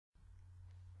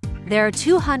There are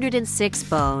 206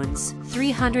 bones,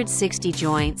 360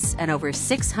 joints, and over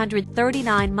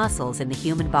 639 muscles in the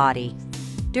human body.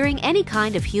 During any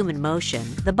kind of human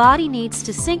motion, the body needs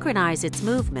to synchronize its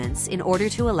movements in order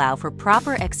to allow for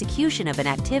proper execution of an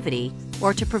activity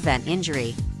or to prevent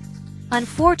injury.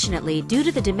 Unfortunately, due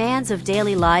to the demands of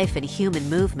daily life and human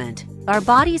movement, our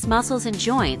body's muscles and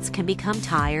joints can become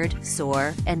tired,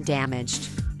 sore, and damaged.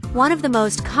 One of the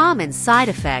most common side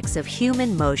effects of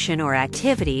human motion or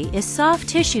activity is soft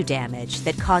tissue damage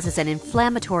that causes an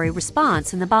inflammatory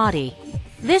response in the body.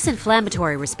 This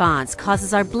inflammatory response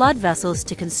causes our blood vessels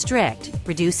to constrict,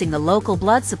 reducing the local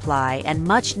blood supply and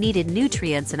much-needed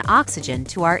nutrients and oxygen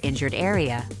to our injured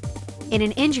area. In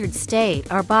an injured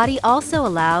state, our body also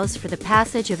allows for the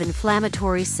passage of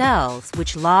inflammatory cells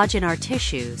which lodge in our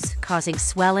tissues, causing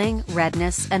swelling,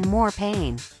 redness, and more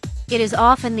pain. It is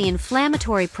often the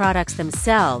inflammatory products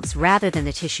themselves rather than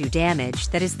the tissue damage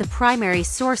that is the primary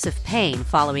source of pain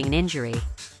following an injury.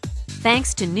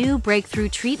 Thanks to new breakthrough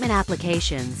treatment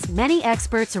applications, many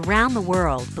experts around the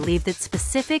world believe that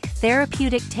specific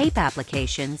therapeutic tape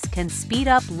applications can speed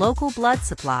up local blood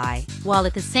supply, while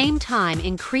at the same time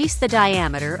increase the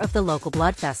diameter of the local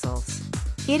blood vessels.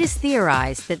 It is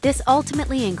theorized that this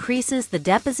ultimately increases the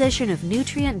deposition of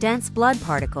nutrient-dense blood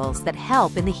particles that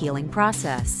help in the healing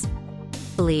process.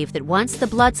 Believe that once the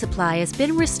blood supply has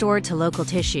been restored to local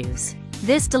tissues,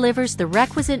 this delivers the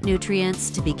requisite nutrients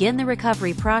to begin the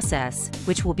recovery process,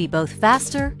 which will be both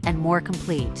faster and more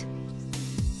complete.